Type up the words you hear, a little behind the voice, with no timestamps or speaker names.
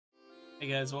Hey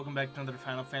guys, welcome back to another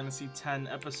Final Fantasy X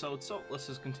episode. So let's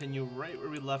just continue right where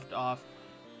we left off.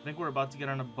 I think we're about to get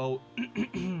on a boat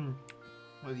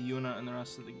with Yuna and the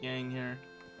rest of the gang here.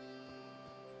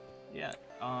 Yeah,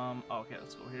 okay,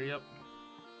 let's go here, yep.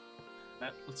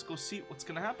 Alright, let's go see what's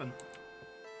gonna happen.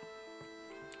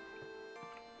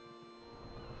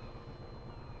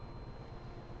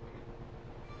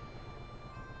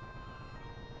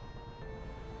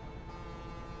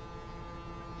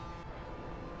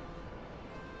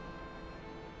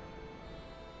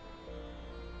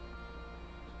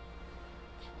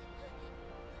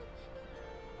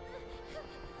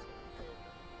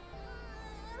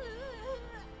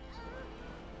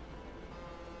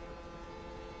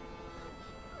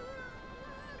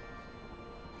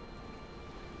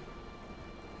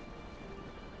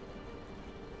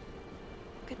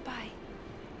 Goodbye.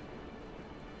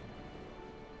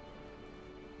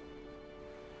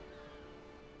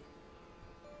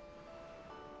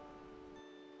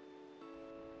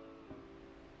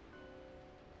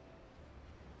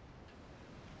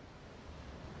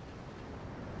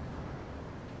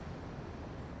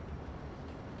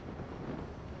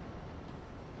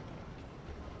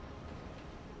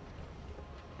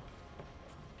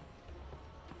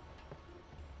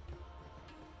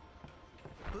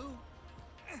 Boo.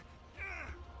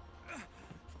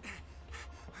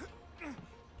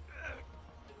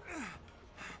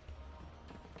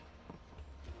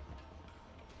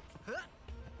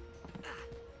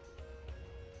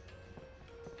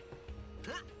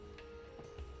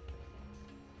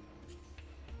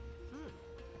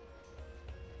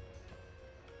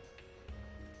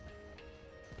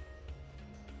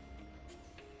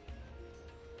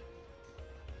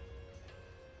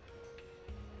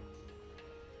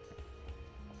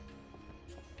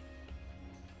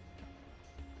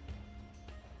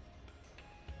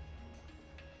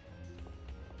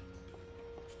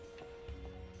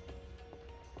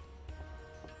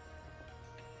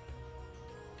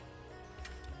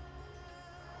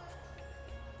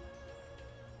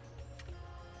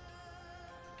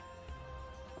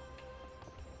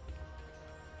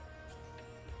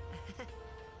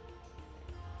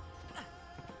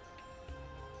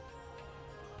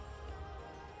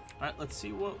 Alright, let's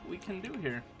see what we can do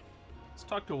here. Let's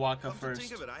talk to Waka Come first. to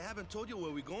think of it, I haven't told you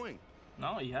where we're going.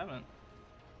 No, you haven't.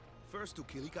 First to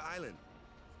Kilika Island.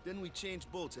 Then we change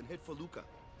boats and head for Luca.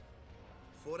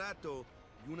 For that though,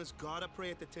 Yuna's gotta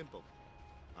pray at the temple.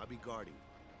 I'll be guarding.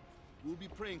 We'll be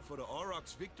praying for the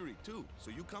Aurochs' victory too, so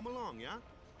you come along, yeah?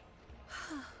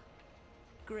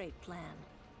 Great plan.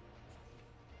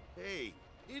 Hey,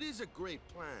 it is a great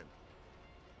plan.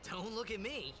 Don't look at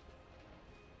me.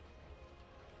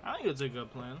 I think it's a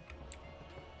good plan.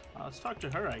 Let's talk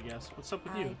to her, I guess. What's up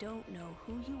with I you? don't know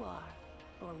who you are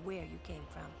or where you came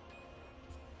from.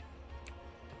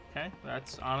 Okay,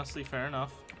 that's honestly fair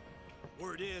enough.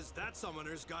 Word is that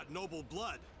summoner's got noble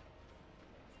blood.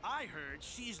 I heard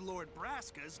she's Lord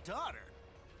Braska's daughter.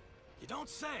 You don't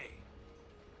say.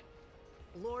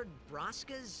 Lord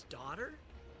Braska's daughter?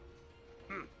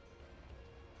 What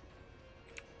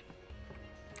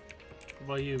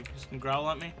about you? Just gonna growl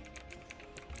at me?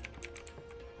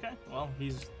 Okay, well,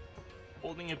 he's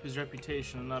holding up his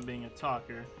reputation of not being a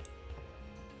talker.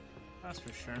 That's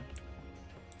for sure.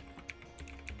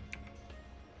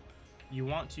 You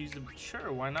want to use the...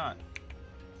 Sure, why not?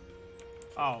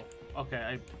 Oh, okay,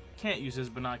 I can't use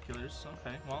his binoculars.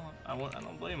 Okay, well, I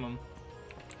don't blame him.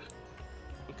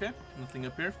 Okay, nothing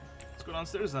up here. Let's go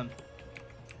downstairs then.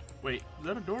 Wait, is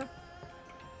that a door?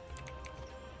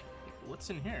 What's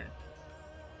in here?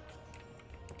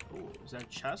 Oh, is that a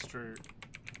chest or...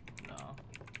 No.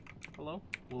 Hello?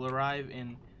 We'll arrive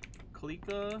in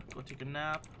Kalika, go take a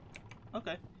nap.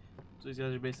 Okay. So these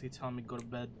guys are basically telling me to go to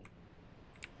bed.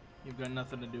 You've got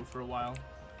nothing to do for a while.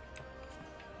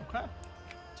 Okay.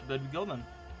 To bed we go then.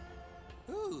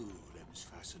 Oh, them's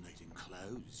fascinating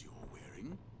clothes you're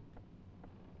wearing.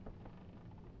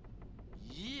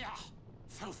 Yeah!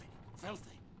 Filthy,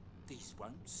 filthy. These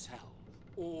won't sell.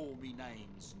 All me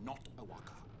name's not a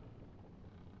waka.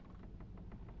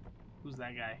 Who's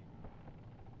that guy?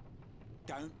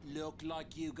 Don't look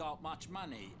like you got much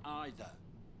money, either.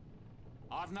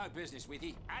 I've no business with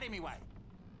you. Out of me way.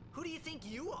 Who do you think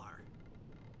you are?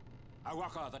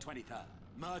 Awaka the 23rd.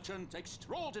 Merchant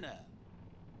extraordinaire.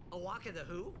 Awaka the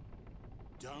who?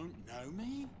 Don't know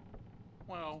me?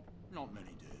 Well, not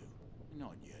many do.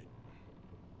 Not yet.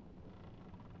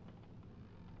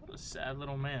 What a sad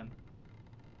little man.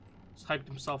 Just hyped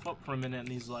himself up for a minute and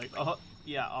he's like, oh,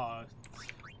 yeah,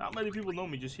 not many people know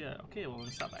me just yet. Okay, well, then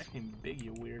stop acting big,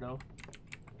 you weirdo.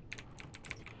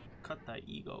 Cut that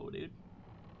ego, dude.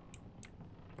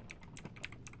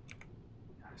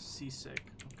 seasick.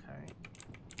 Okay.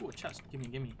 Ooh, a chest. Gimme,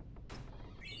 gimme.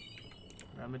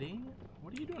 Remedy?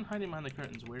 What are you doing hiding behind the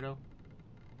curtains, weirdo?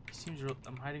 He seems real.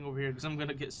 I'm hiding over here because I'm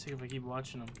gonna get sick if I keep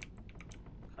watching him.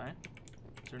 Okay.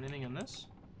 Is there anything in this?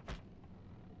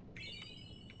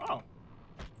 Oh.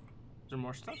 Is there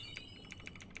more stuff?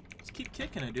 Let's keep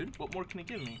kicking it, dude. What more can it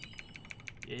give me?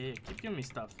 Yeah, keep giving me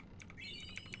stuff.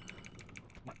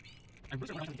 I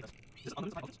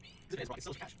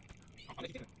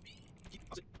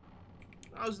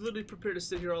was literally prepared to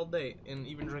sit here all day and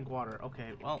even drink water.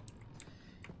 Okay, well.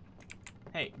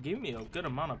 Hey, give me a good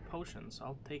amount of potions.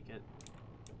 I'll take it.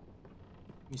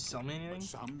 You sell me anything?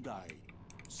 Someday.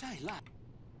 Say, lad.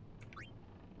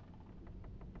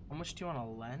 How much do you want to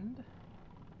lend?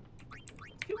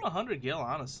 Let's give him 100 gil,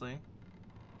 honestly.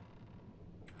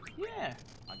 Yeah.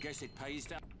 I guess it pays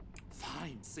down.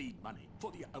 Fine seed money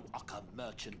for the Oaka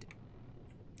merchant.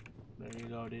 There you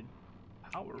go, dude.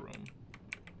 Power room.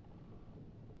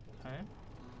 Okay.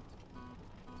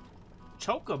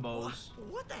 Chocobos.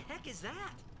 What the heck is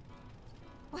that?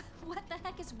 What the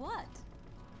heck is what?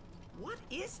 What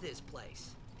is this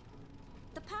place?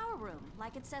 The power room,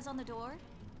 like it says on the door?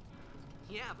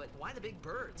 Yeah, but why the big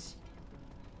birds?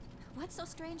 What's so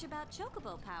strange about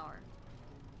chocobo power?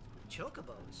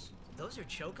 Chocobos? Those are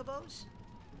chocobos?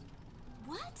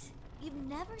 What? You've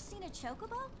never seen a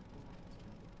chocobo?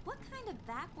 What kind of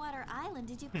backwater island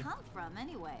did you come from,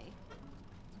 anyway?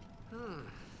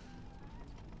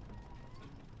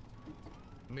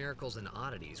 Miracles and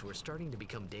oddities were starting to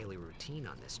become daily routine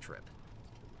on this trip.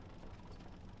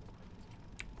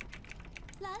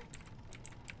 Lad?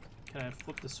 Can I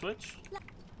flip the switch?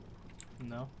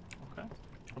 No. Okay.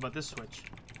 How about this switch?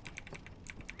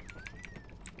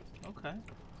 Okay.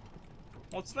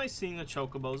 Well, it's nice seeing the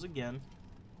chocobos again.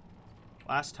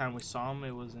 Last time we saw them,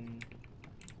 it was in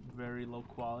very low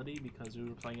quality because we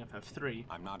were playing FF3.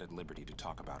 I'm not at liberty to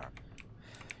talk about our...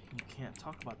 You can't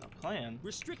talk about the plan.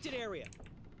 Restricted area.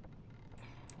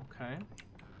 Okay.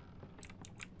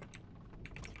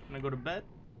 Can I go to bed?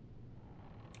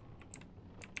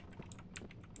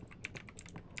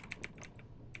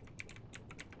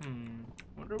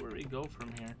 Wonder where we go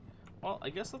from here. Well, I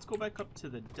guess let's go back up to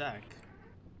the deck.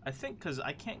 I think because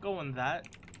I can't go in that.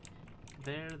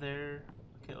 There.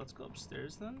 Okay, let's go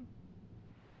upstairs then.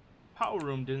 Power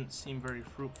room didn't seem very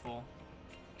fruitful.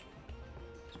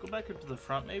 Let's go back up to the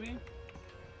front maybe?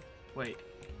 Wait.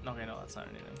 Okay, no, that's not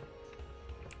anything.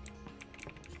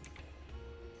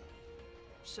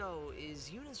 So, is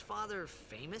Yuna's father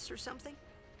famous or something?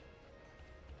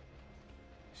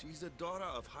 She's the daughter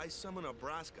of High Summoner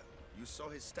Braska. You saw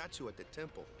his statue at the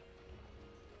temple.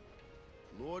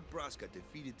 Lord Braska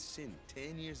defeated Sin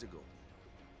 10 years ago.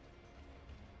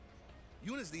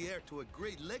 Yuna's the heir to a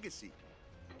great legacy.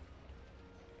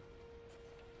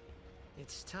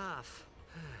 It's tough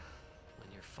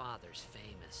when your father's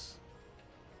famous.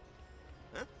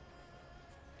 Huh?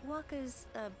 Waka's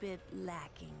a bit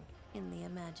lacking in the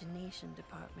imagination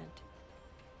department.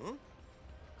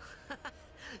 Huh?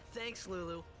 Thanks,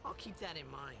 Lulu. I'll keep that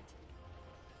in mind.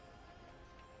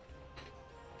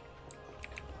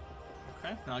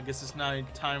 Okay, now I guess it's now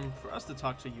time for us to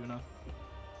talk to Yuna.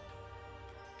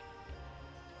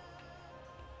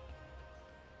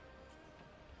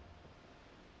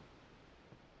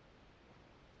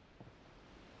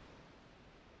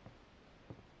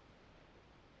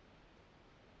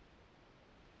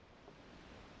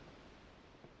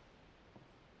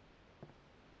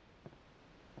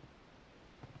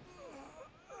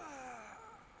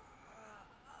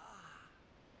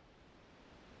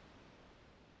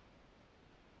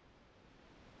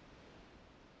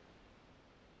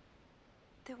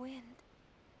 The wind.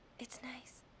 It's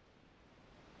nice.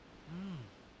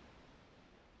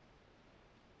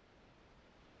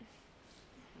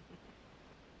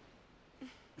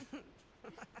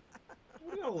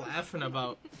 What are you all laughing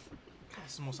about?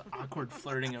 That's the most awkward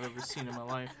flirting I've ever seen in my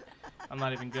life. I'm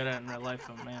not even good at it in real life,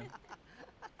 but man.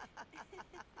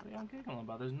 What are y'all giggling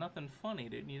about? There's nothing funny,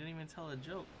 dude. You didn't even tell a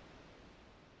joke.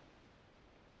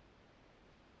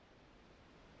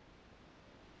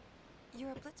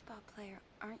 You're a blitzball player,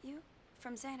 aren't you?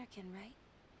 From Xanarkin, right?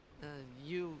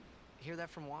 You hear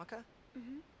that from Waka?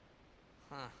 Mm-hmm.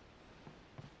 Huh.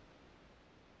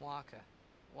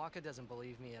 Waka doesn't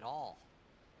believe me at all.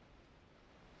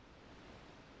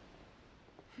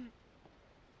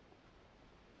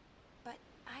 But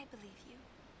I believe you.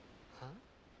 Huh?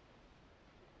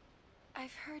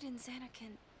 I've heard in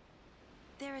Xanarkin,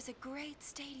 there is a great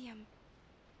stadium,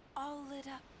 all lit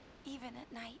up, even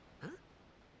at night. Huh?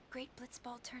 Great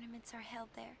blitzball tournaments are held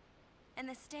there, and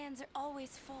the stands are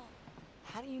always full.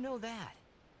 How do you know that?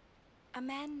 A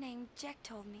man named Jack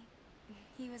told me.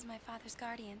 He was my father's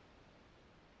guardian.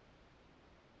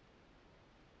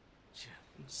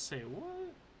 Say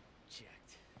what?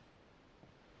 Checked.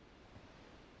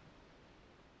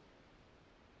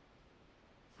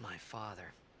 My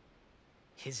father.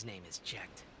 His name is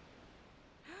Jecht.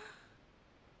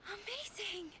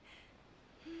 Amazing!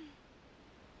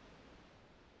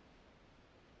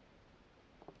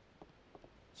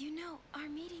 You know, our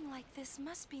meeting like this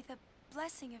must be the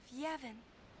blessing of Yevon.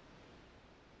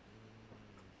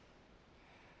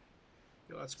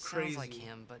 Yo, that's crazy. Sounds like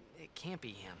him, but it can't be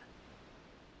him.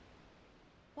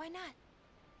 Why not?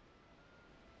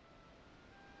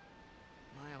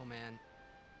 My old man,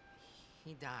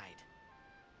 he died.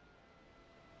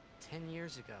 10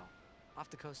 years ago, off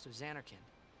the coast of Xanarkand.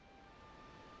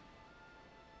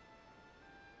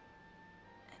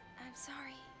 I'm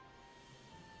sorry.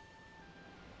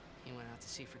 He went out to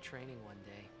sea for training one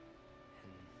day,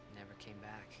 and never came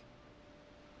back.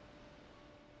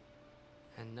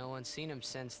 And no one's seen him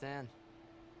since then.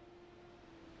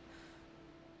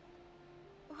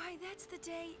 Why, that's the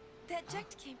day that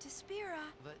Jecht came to Spira.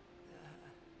 But,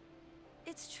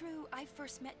 It's true, I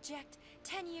first met Jecht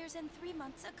 10 years and 3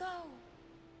 months ago.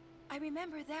 I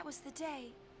remember that was the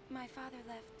day my father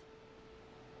left.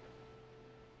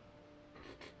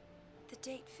 The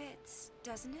date fits,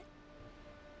 doesn't it?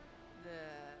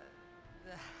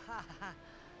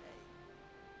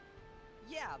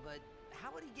 Yeah, but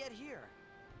how would he get here?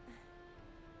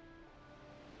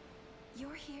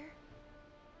 You're here?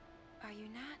 Are you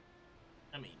not?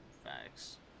 I mean,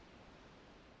 facts.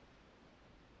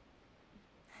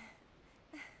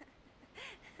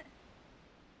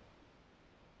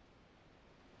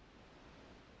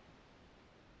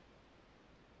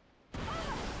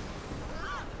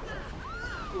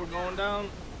 We're going down.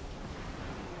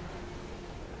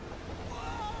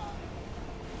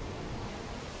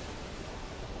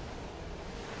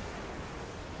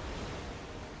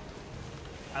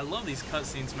 I love these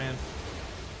cutscenes, man.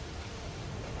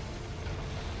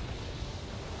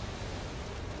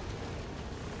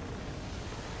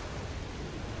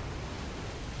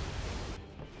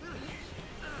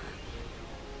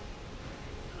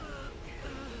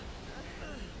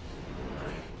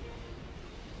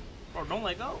 Bro, don't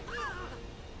let go.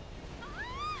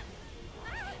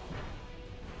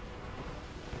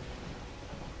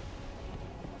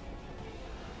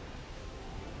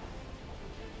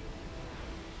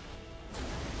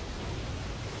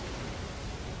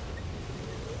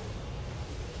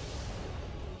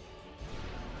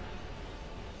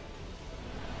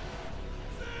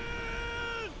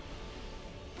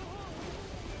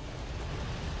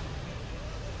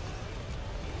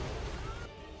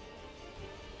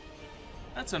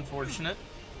 That's unfortunate.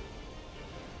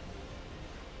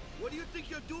 What do you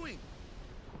think you're doing?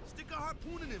 Stick a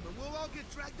harpoon in him and we'll all get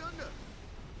dragged under.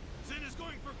 Zin is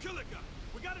going for Kilika.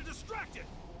 We gotta distract it.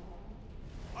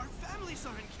 Our families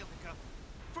are in Kilika.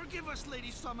 Forgive us, Lady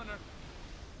Summoner.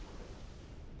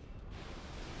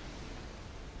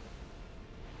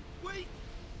 Wait!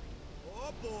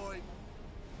 Oh boy!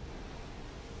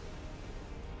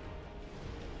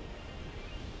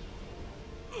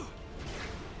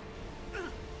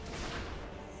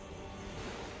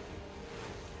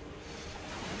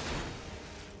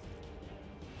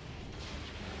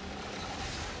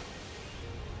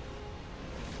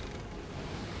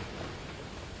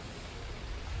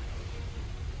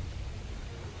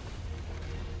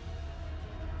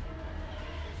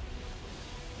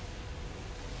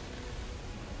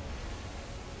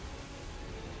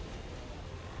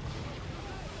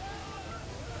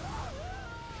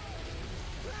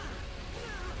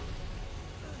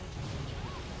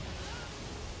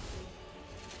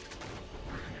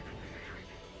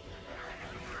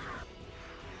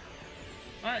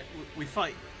 Alright, we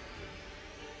fight.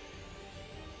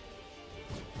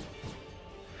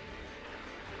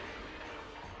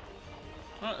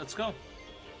 Alright, let's go.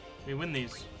 We win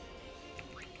these.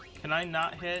 Can I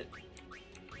not hit?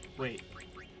 Wait.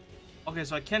 Okay,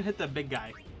 so I can't hit the big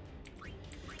guy.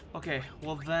 Okay,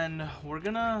 well then we're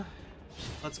gonna...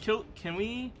 Let's kill... Can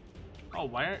we... Oh,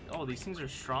 why aren't... Oh, these things are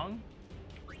strong?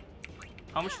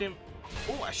 How much damage...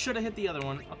 Oh, I should have hit the other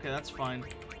one. Okay, that's fine.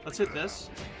 Let's hit this.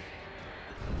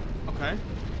 Okay.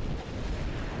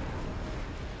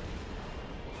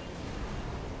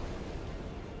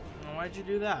 Well, why'd you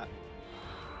do that?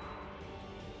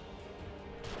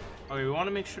 Okay, we want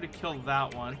to make sure to kill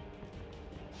that one.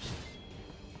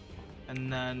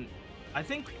 And then, I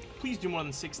think, please do more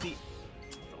than 60.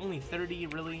 Only 30,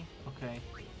 really? Okay.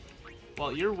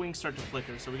 Well, your wings start to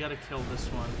flicker, so we gotta kill this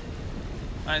one.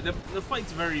 Alright, the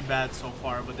fight's very bad so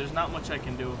far, but there's not much I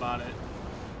can do about it.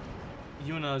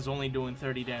 Yuna is only doing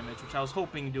 30 damage, which I was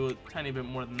hoping to do a tiny bit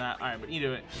more than that. Alright, but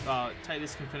either way,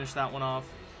 Titus can finish that one off.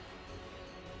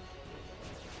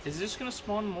 Is this gonna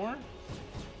spawn more?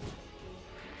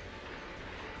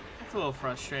 That's a little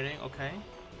frustrating, okay.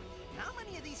 How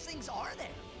many of these things are there?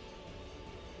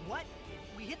 What?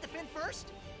 We hit the fin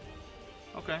first?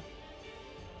 Okay.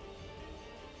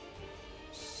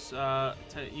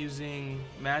 Using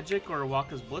magic or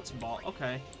Waka's Blitz Ball.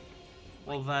 Okay.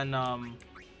 Well then,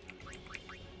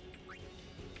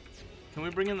 can we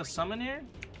bring in the summon here?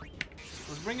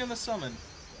 Let's bring in the summon.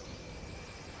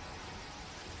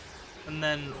 And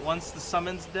then once the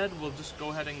summon's dead, we'll just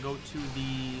go ahead and go to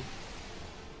the...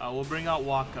 we'll bring out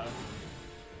Waka.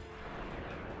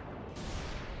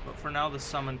 But for now, the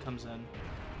summon comes in.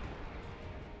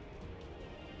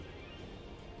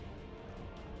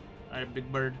 Alright,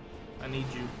 Big Bird. I need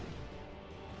you.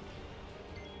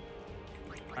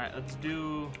 Alright, let's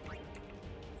do...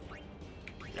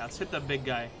 Yeah, let's hit the big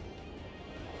guy.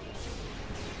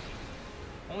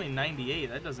 Only 98,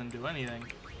 that doesn't do anything.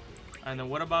 And then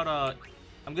what about,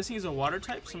 I'm guessing he's a water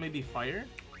type, so maybe fire?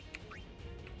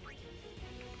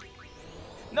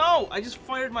 No! I just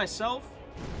fired myself?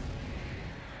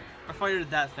 I fired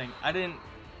that thing. I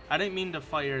didn't mean to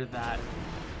fire that.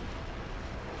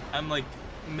 I'm like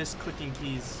misclicking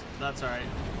keys. That's alright.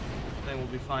 I think we'll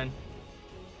be fine.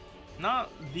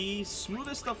 Not the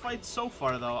smoothest of fights so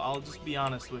far though, I'll just be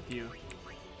honest with you.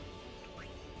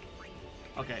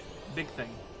 Okay, big thing.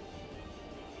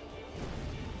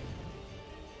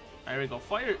 There we go.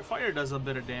 Fire does a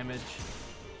bit of damage.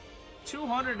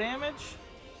 200 damage?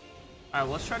 Alright,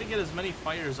 let's try to get as many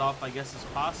fires off, I guess, as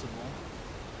possible.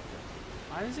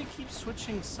 Why does he keep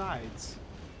switching sides?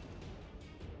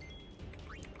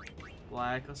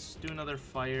 Black. Let's do another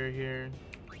fire here.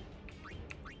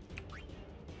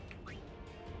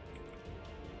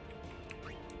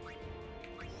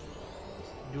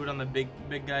 Do it on the big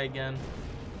guy again.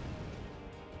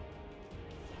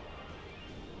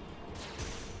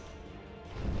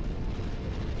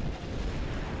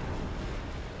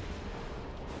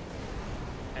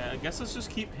 I guess let's just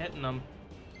keep hitting them.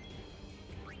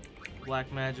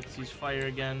 Black magic, use fire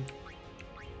again.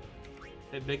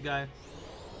 Hit big guy.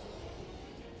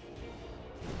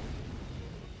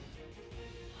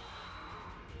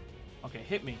 Okay,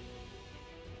 hit me.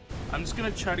 I'm just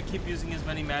gonna try to keep using as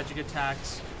many magic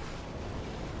attacks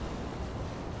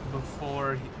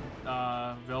before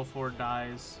Velfor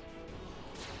dies.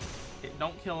 Okay,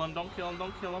 don't kill him, don't kill him,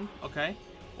 don't kill him. Okay.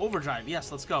 Overdrive,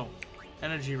 yes, let's go.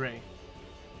 Energy ray.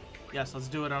 Yes, let's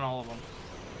do it on all of them.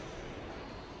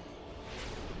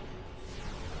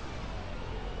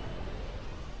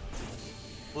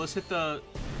 Well, let's hit the...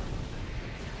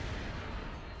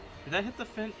 Did that hit the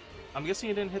fin? I'm guessing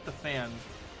it didn't hit the fan.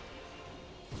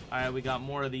 Alright, we got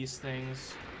more of these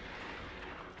things.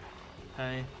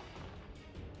 Okay.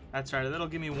 That's right, that'll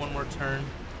give me one more turn.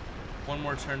 One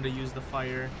more turn to use the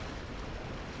fire.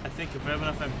 I think if I have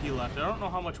enough MP left. I don't know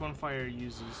how much one fire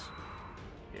uses.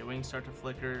 Okay, wings start to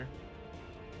flicker.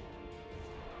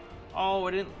 Oh,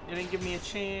 it didn't give me a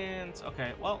chance.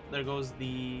 Okay, well, there goes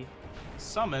the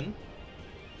summon.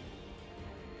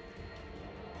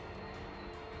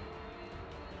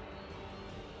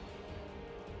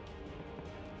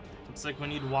 Looks like we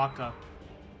need Waka.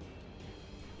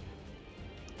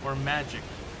 Or magic.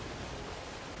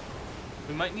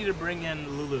 We might need to bring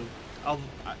in Lulu.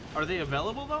 Are they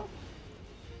available though?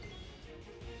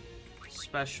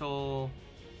 Special.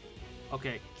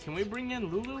 Okay, can we bring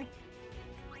in Lulu?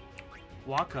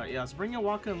 Waka, yeah, let's bring in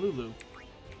Waka and Lulu.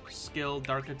 Skill,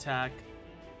 dark attack.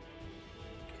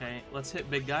 Okay, let's hit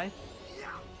big guy.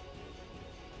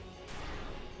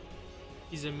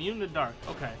 He's immune to dark,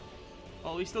 okay.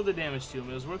 Well, we still did damage to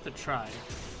him, it was worth a try.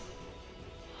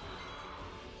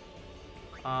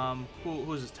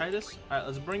 Who is this, Titus? Alright,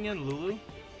 let's bring in Lulu.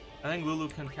 I think Lulu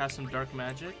can cast some dark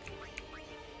magic.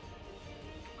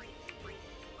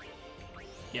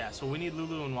 Yeah, so we need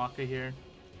Lulu and Waka here.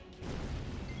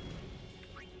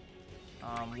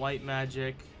 White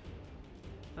magic.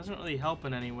 Doesn't really help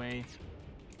in any way.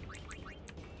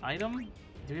 Item?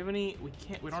 Do we have any?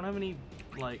 We don't have any,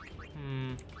 like,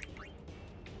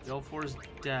 Velfor's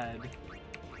dead.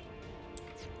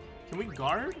 Can we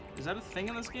guard? Is that a thing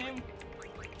in this game?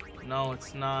 No,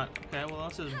 it's not. Okay, well,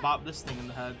 let's just bop this thing in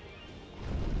the head.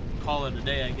 Call it a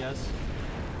day, I guess.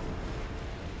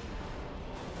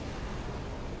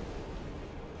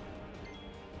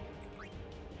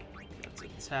 Let's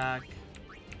attack.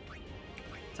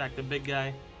 Attack the big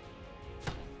guy.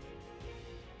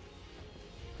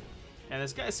 And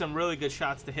this guy has some really good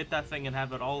shots to hit that thing and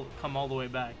have it all come all the way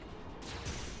back.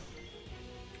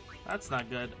 That's not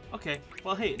good. Okay,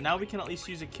 well hey, now we can at least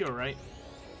use a cure, right?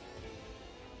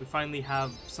 We finally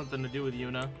have something to do with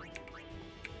Yuna.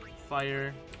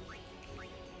 Fire.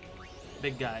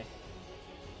 Big guy.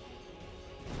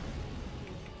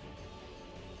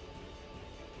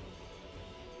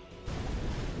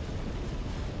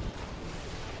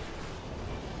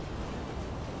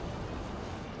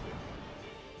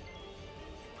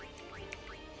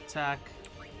 Attack.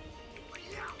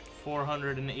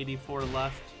 484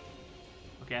 left.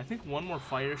 Okay, I think one more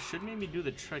fire should maybe do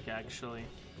the trick, actually.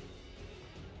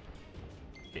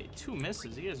 Okay, 2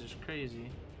 misses. You guys are just crazy.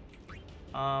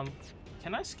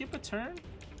 Can I skip a turn?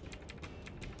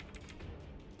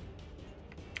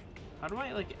 How do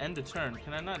I, like, end a turn?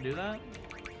 Can I not do that?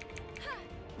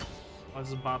 I'll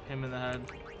just bop him in the head.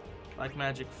 Black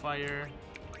magic fire.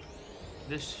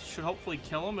 This should hopefully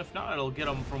kill him. If not, it'll get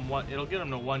him from one. It'll get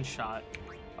him to 1 shot.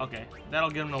 Okay, that'll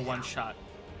get him to 1 shot.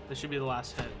 This should be the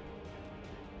last hit.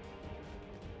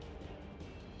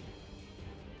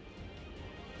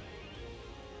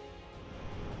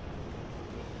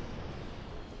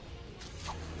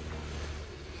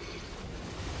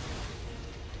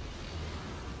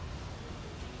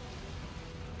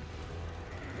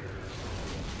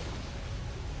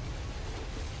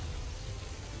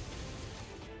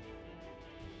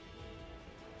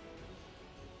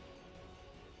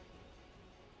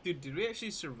 Dude, did we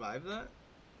actually survive that?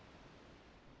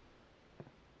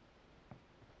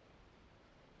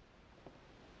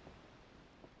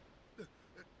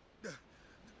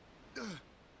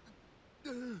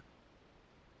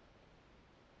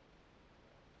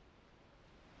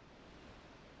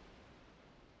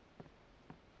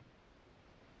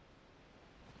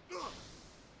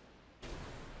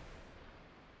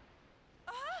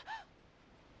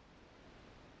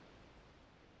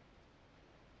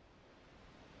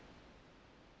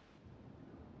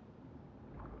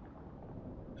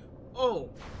 Oh!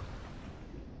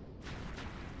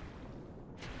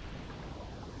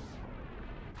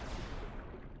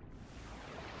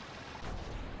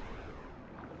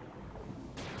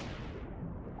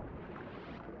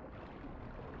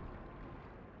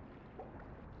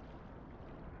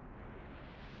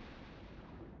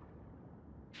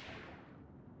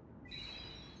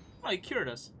 Oh, he cured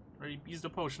us. Or he used a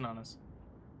potion on us.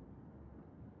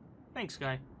 Thanks,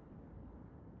 guy.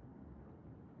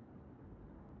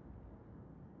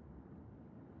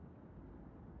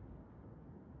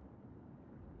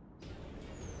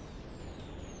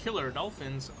 Killer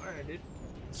dolphins. Alright, dude.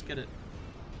 Let's get it.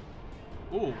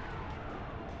 Ooh.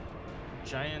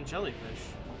 Giant jellyfish.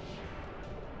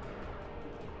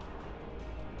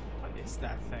 What is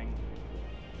that thing?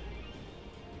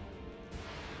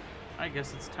 I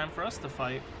guess it's time for us to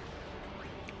fight.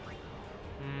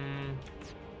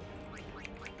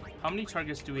 How many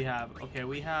targets do we have? Okay,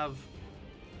 we have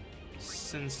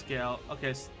Sin Scale.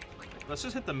 Okay, let's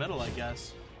just hit the middle, I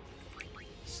guess.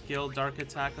 Skill, Dark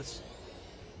Attack. Let's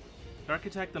Dark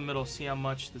Attack the middle, see how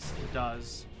much this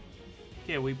does.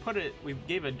 Okay, we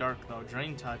gave it Dark though.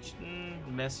 Drain Touch.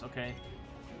 Miss, okay.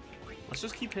 Let's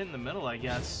just keep hitting the middle, I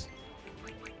guess.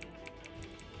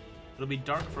 It'll be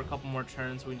Dark for a couple more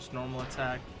turns, so we just normal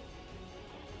attack.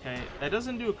 Okay, that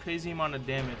doesn't do a crazy amount of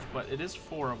damage, but it is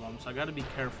 4 of them, so I gotta be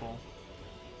careful.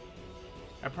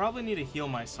 I probably need to heal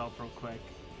myself real quick.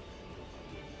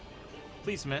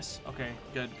 Please miss. Okay,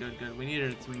 good, good, good. We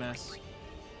needed it to miss.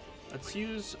 Let's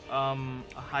use a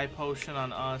high potion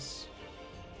on us.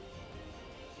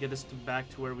 Get us back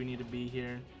to where we need to be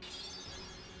here.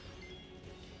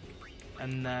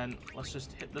 And then let's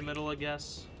just hit the middle, I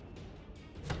guess.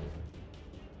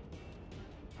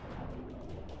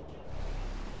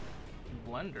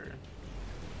 Blender.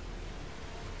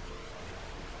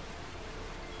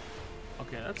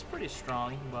 Okay, that's pretty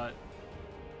strong, but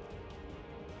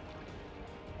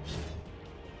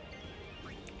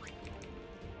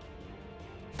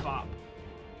bop.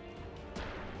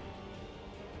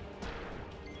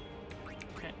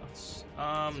 Okay, let's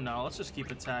no, let's just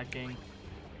keep attacking.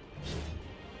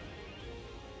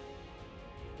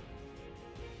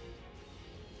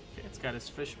 Okay, it's got his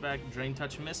fish back. Drain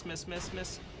Touch, miss, miss, miss,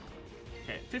 miss.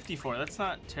 Okay, 54. That's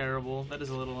not terrible. That is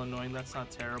a little annoying. That's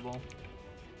not terrible.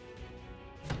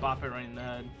 Bop it right in the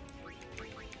head.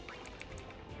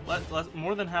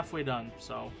 More than halfway done,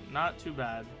 so not too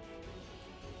bad.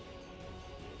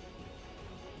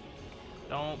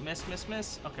 Don't miss, miss,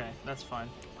 miss. Okay, that's fine.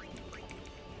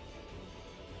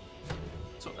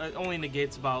 So it only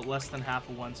negates about less than half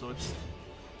of one, so it's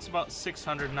about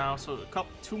 600 now. So a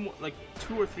couple, 2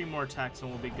 or 3 more attacks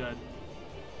and we'll be good.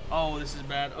 Oh, this is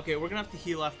bad. Okay, we're gonna have to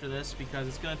heal after this because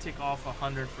it's gonna take off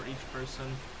 100 for each person.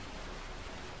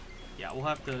 Yeah, we'll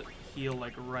have to heal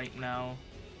like right now.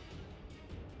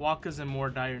 Waka's in more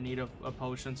dire need of a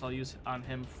potion, so I'll use on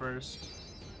him first.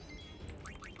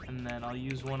 And then I'll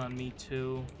use one on me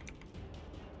too.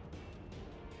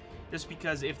 Just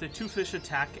because if the two fish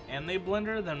attack and they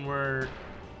blender, then we're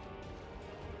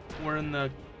in the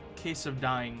case of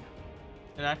dying.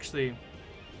 And actually,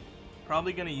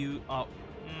 probably gonna use...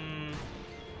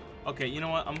 okay, you know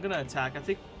what? I'm gonna attack. I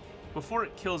think before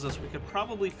it kills us, we could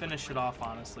probably finish it off,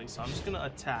 honestly. So I'm just gonna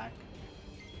attack.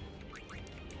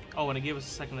 Oh, and it gave us a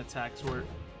second attack, so we're...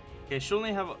 Okay, she'll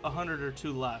only have 100 or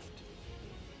 2 left.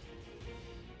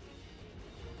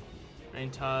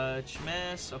 Rain touch,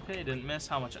 miss. Okay, didn't miss.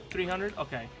 How much? 300?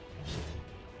 Okay.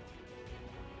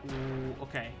 Ooh,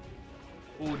 okay.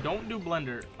 Ooh, don't do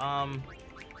blender.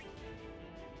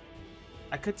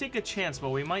 I could take a chance, but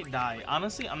we might die.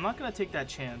 Honestly, I'm not gonna take that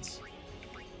chance.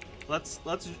 Let's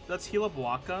heal up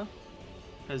Waka,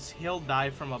 because he'll die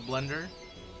from a blender.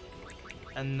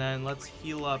 And then let's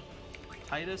heal up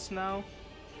Titus now.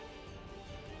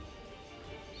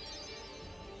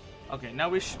 Okay, now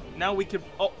we could...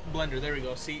 Oh, blender, there we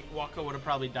go. See, Waka would have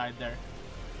probably died there.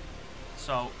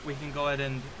 So, we can go ahead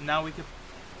and... Now we can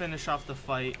finish off the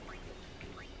fight.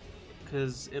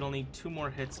 Because it'll need 2 more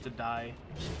hits to die.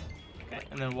 Okay,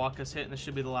 and then Waka's hit, and this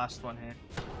should be the last one here.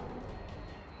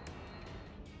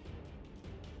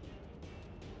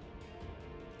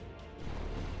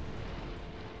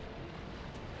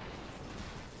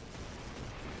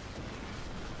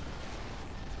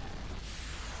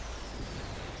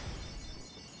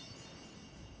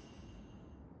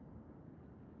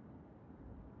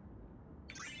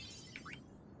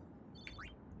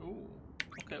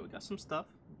 Okay, we got some stuff.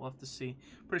 We'll have to see.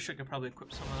 Pretty sure I could probably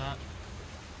equip some of that.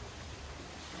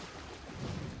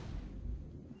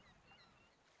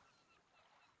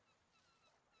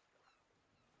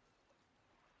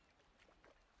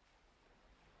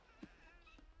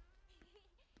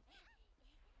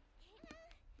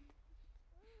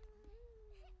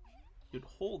 Dude,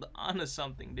 hold on to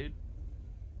something, dude.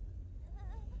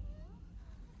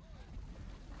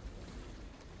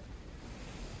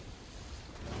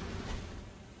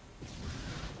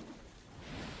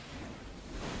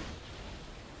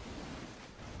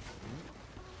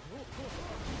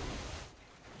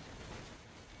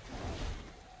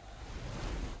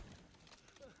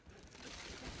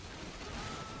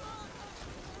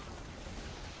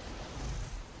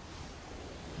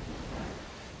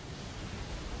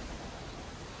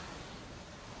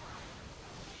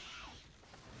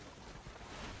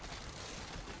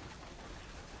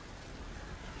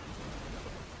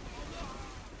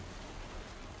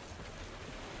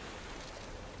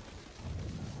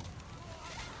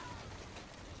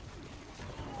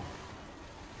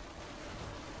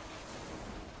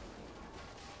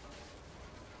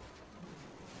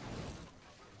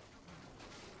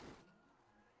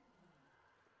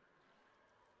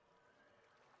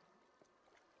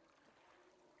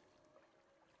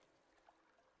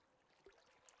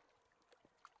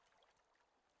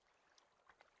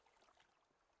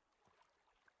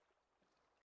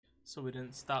 So we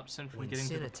didn't stop Sin from getting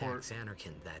to the port. When Sin attacked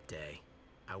Anarkand that day,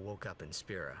 I woke up in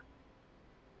Spira.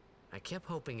 I kept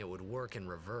hoping it would work in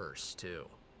reverse, too.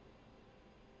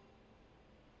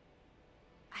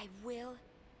 I will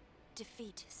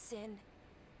defeat Sin.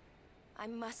 I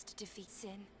must defeat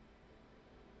Sin.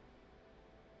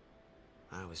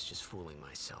 I was just fooling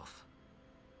myself.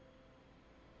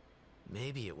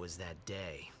 Maybe it was that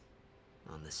day,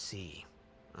 on the sea,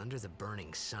 under the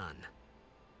burning sun.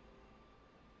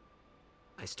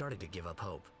 I started to give up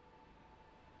hope.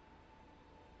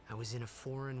 I was in a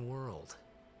foreign world.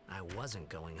 I wasn't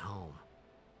going home.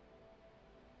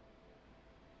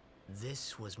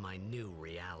 This was my new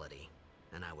reality,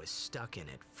 and I was stuck in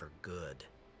it for good.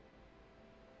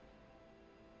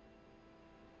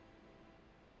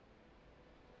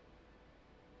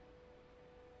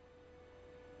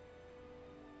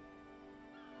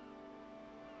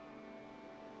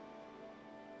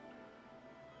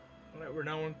 Alright, we're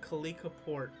now in Kalika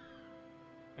Port.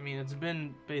 I mean, it's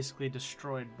been basically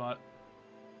destroyed, but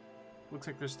looks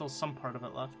like there's still some part of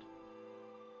it left.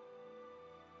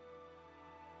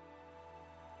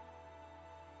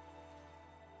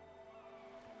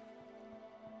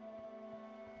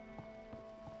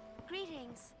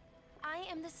 Greetings. I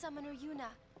am the summoner Yuna.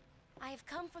 I have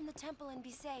come from the temple in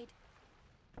Besaid.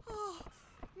 Oh,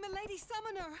 milady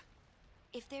summoner!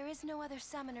 If there is no other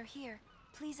summoner here,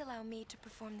 please allow me to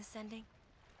perform the sending.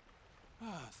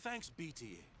 Ah, thanks,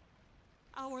 BT.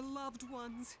 Our loved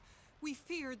ones. We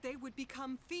feared they would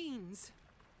become fiends.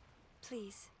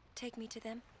 Please, take me to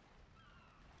them.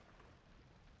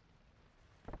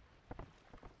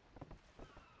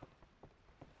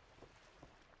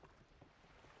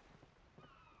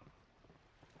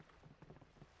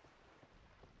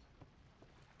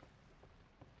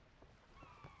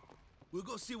 We'll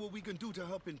go see what we can do to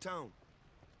help in town.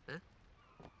 Huh?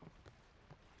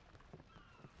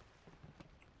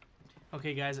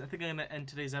 Okay, guys, I think I'm going to end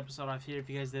today's episode off here. If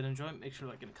you guys did enjoy it, make sure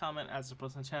to like and comment, add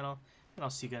support on the channel, and I'll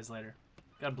see you guys later.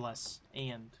 God bless,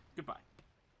 and goodbye.